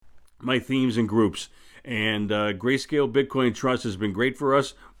my themes and groups. And Grayscale Bitcoin Trust has been great for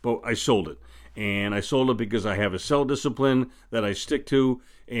us, but I sold it. And I sold it because I have a sell discipline that I stick to,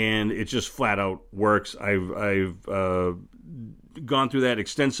 and it just flat out works. I've gone through that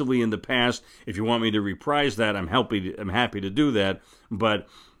extensively in the past. If you want me to reprise that, I'm happy to do that. But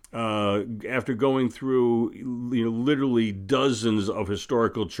after going through literally dozens of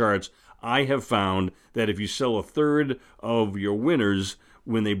historical charts, I have found that if you sell a third of your winners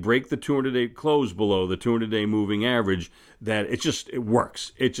when they break the 200-day close below the 200-day moving average, that it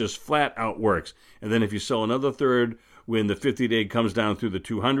works. It just flat out works. And then if you sell another third when the 50-day comes down through the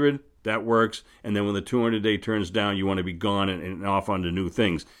 200, that works. And then when the 200-day turns down, you want to be gone and off onto new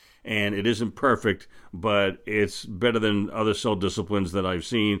things. And it isn't perfect, but it's better than other sell disciplines that I've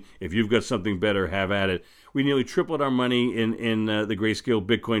seen. If you've got something better, have at it. We nearly tripled our money in the Grayscale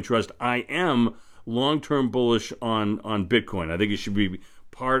Bitcoin Trust. I am long-term bullish on Bitcoin. I think it should be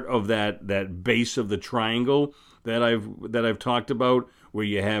part of that base of the triangle that I've talked about, where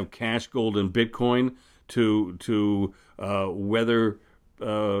you have cash, gold, and Bitcoin to weather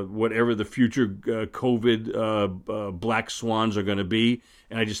whatever the future COVID black swans are going to be.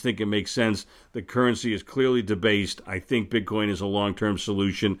 And I just think it makes sense. The currency is clearly debased. I think Bitcoin is a long-term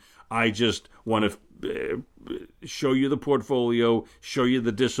solution. I just want to show you the portfolio, show you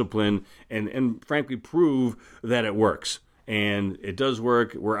the discipline, and frankly prove that it works. And it does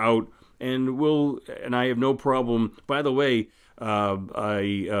work. We're out, and I have no problem. By the way, I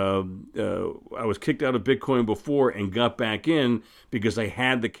was kicked out of Bitcoin before and got back in because I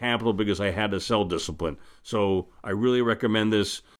had the capital, because I had the sell discipline. So I really recommend this.